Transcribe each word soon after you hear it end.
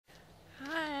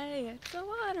it's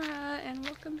Alana, and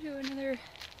welcome to another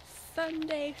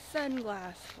Sunday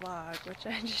Sunglass vlog, which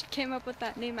I just came up with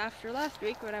that name after last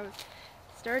week when I was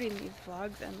starting these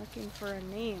vlogs and looking for a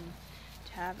name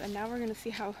to have. And now we're going to see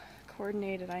how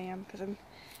coordinated I am, because I'm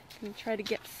going to try to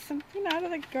get something out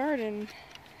of the garden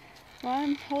while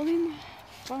I'm holding the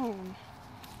phone.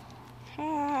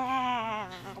 Ah,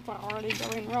 it's already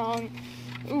going wrong.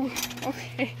 Ooh,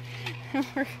 okay,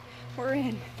 we're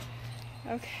in.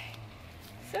 Okay.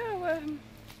 So,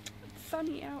 it's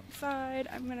sunny outside.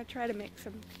 I'm gonna try to make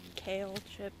some kale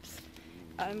chips.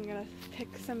 I'm gonna pick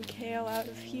some kale out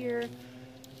of here,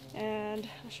 and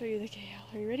I'll show you the kale.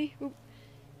 Are you ready? Oop.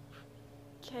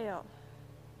 Kale.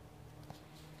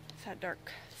 It's that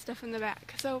dark stuff in the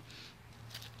back. So,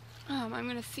 I'm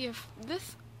gonna see if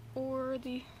this or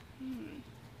the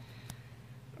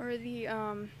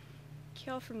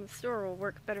kale from the store will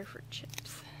work better for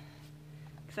chips.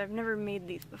 Because I've never made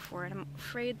these before, and I'm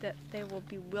afraid that they will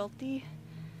be wilty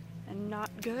and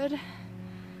not good,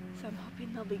 so I'm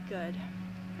hoping they'll be good.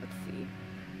 Let's see.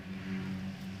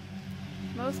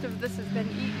 Most of this has been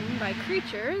eaten by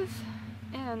creatures,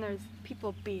 and there's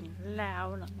people being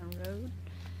loud on the road.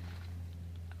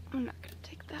 I'm not going to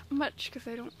take that much because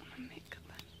I don't want to make a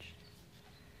bunch.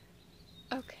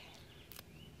 Okay.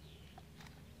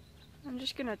 I'm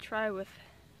just going to try with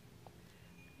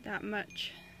that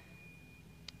much.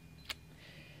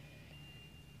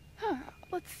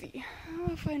 Let's see.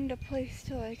 I'll find a place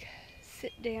to like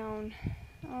sit down.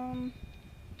 In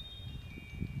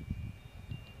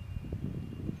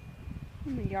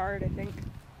the yard, I think.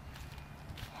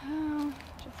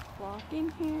 Just walking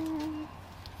here.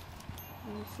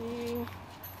 Let me see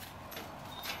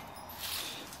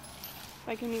if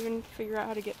I can even figure out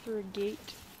how to get through a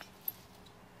gate.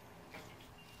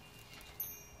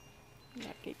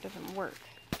 That gate doesn't work.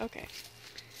 Okay.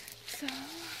 So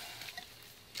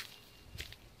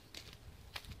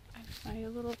my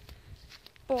little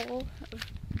bowl of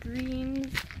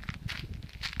greens.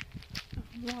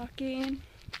 I'm walking.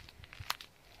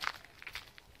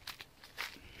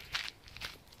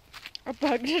 A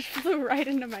bug just flew right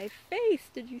into my face.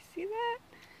 Did you see that?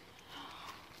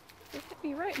 It hit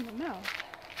me right in the mouth.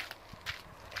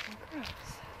 Oh, gross.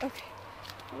 Okay.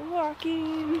 We're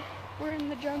walking. We're in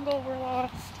the jungle. We're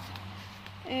lost.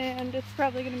 And it's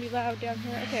probably going to be loud down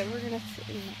here. Okay, we're going to sit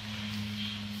in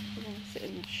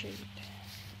the shade.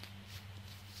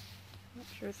 I'm not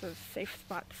sure it's a safe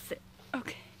spot to sit.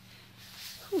 Okay.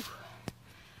 Whew.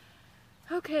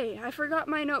 Okay, I forgot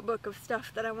my notebook of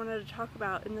stuff that I wanted to talk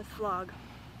about in this vlog.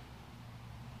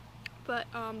 But,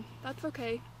 that's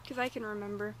okay, because I can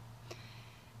remember.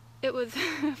 It was,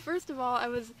 first of all, I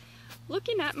was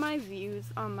looking at my views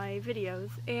on my videos,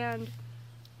 and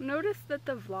noticed that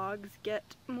the vlogs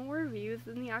get more views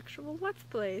than the actual Let's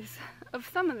Plays of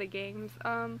some of the games.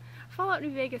 Fallout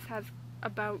New Vegas has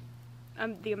about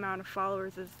the amount of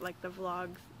followers as like the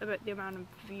vlogs, about the amount of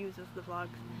views as the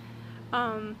vlogs.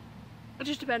 It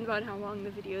just depends on how long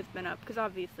the video's been up, because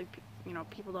obviously, you know,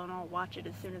 people don't all watch it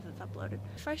as soon as it's uploaded.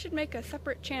 If I should make a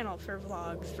separate channel for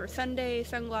vlogs, for Sunday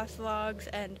sunglass vlogs,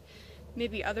 and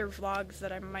maybe other vlogs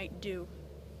that I might do.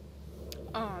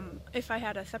 If I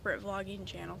had a separate vlogging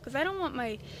channel, because I don't want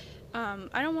my,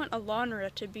 I don't want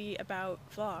Alonra to be about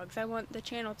vlogs. I want the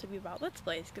channel to be about Let's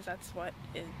Plays, because that's what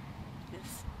it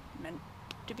is meant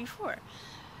to be for.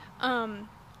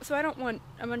 So I don't want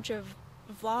a bunch of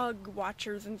vlog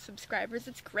watchers and subscribers.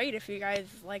 It's great if you guys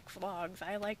like vlogs.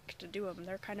 I like to do them.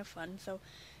 They're kind of fun, so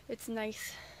it's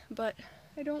nice, but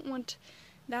I don't want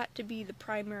that to be the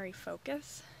primary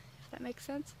focus, if that makes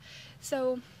sense.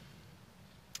 So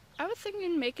I was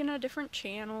thinking making a different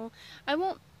channel. I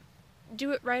won't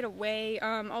do it right away.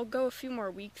 I'll go a few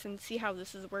more weeks and see how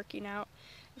this is working out,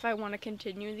 if I want to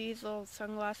continue these little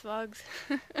sunglass vlogs.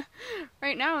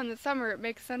 Right now in the summer it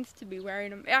makes sense to be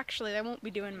wearing them. Actually, I won't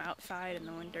be doing them outside in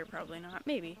the winter, probably not,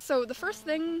 maybe. So the first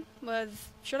thing was,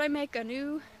 should I make a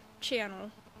new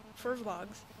channel for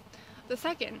vlogs? The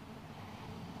second,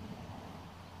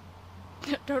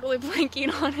 totally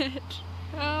blanking on it.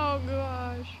 Oh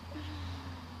gosh.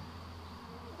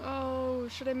 Oh,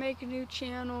 should I make a new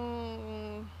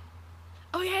channel?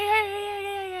 Oh,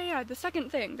 yeah. The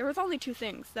second thing. There was only two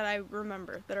things that I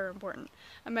remember that are important.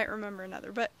 I might remember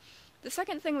another, but the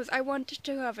second thing was I wanted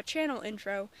to have a channel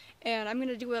intro, and I'm going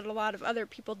to do what a lot of other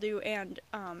people do and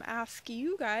ask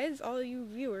you guys, all you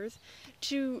viewers,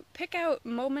 to pick out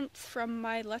moments from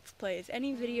my Let's Plays,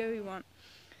 any video you want,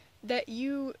 that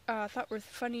you thought was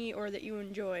funny or that you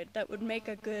enjoyed, that would make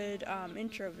a good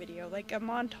intro video, like a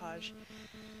montage.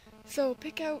 So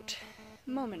pick out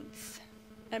moments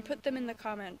and put them in the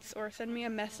comments, or send me a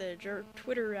message, or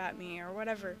Twitter at me, or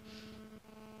whatever.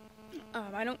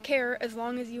 I don't care, as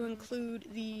long as you include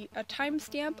a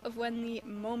timestamp of when the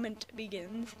moment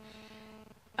begins.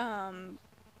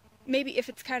 Maybe if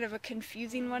it's kind of a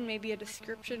confusing one, maybe a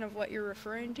description of what you're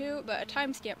referring to, but a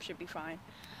timestamp should be fine.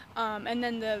 And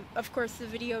then of course the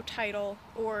video title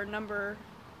or number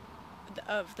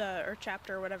of or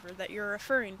chapter or whatever that you're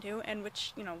referring to, and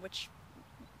which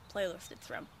playlist it's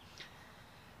from.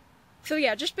 So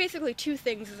yeah, just basically two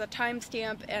things, is a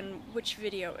timestamp and which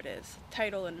video it is,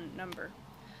 title and number.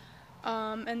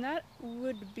 And that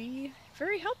would be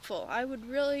very helpful. I would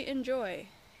really enjoy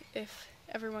if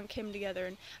everyone came together,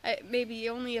 and maybe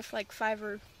only if like 5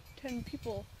 or 10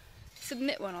 people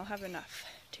submit one, I'll have enough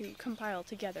to compile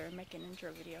together and make an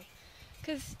intro video.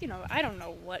 Because, I don't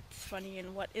know what's funny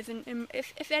and what isn't.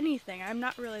 If anything, I'm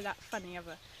not really that funny of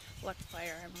a Let's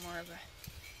Player. I'm more of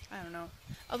a, I don't know.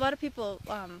 A lot of people,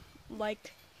 can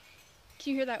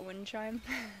you hear that wind chime?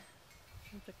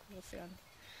 It's a cool sound.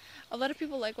 A lot of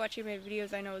people like watching my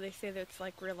videos. I know they say that it's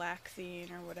like relaxing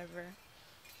or whatever.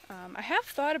 I have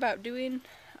thought about doing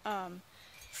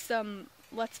some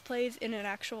Let's Plays in an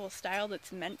actual style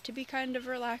that's meant to be kind of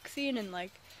relaxing and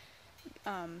like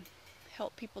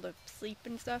help people to sleep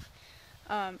and stuff.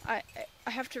 I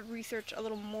have to research a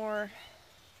little more,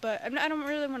 but I don't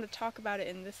really want to talk about it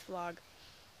in this vlog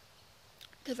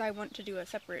because I want to do a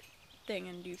separate thing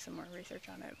and do some more research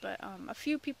on it. But a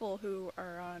few people who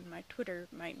are on my Twitter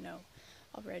might know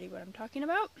already what I'm talking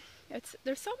about.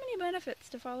 There's so many benefits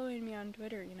to following me on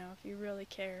Twitter, if you really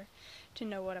care to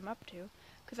know what I'm up to.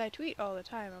 Because I tweet all the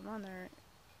time. I'm on there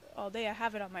all day. I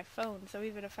have it on my phone, so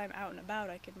even if I'm out and about,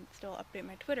 I can still update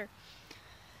my Twitter.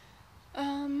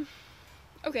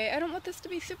 Okay, I don't want this to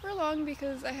be super long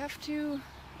because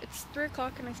it's 3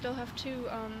 o'clock and I still have to,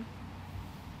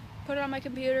 put it on my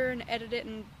computer and edit it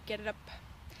and get it up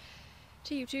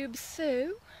to YouTube.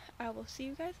 So, I will see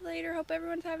you guys later. Hope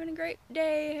everyone's having a great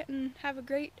day and have a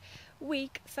great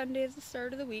week. Sunday is the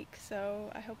start of the week,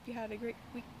 so I hope you had a great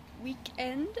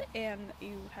weekend and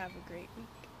you have a great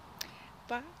week.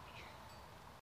 Bye.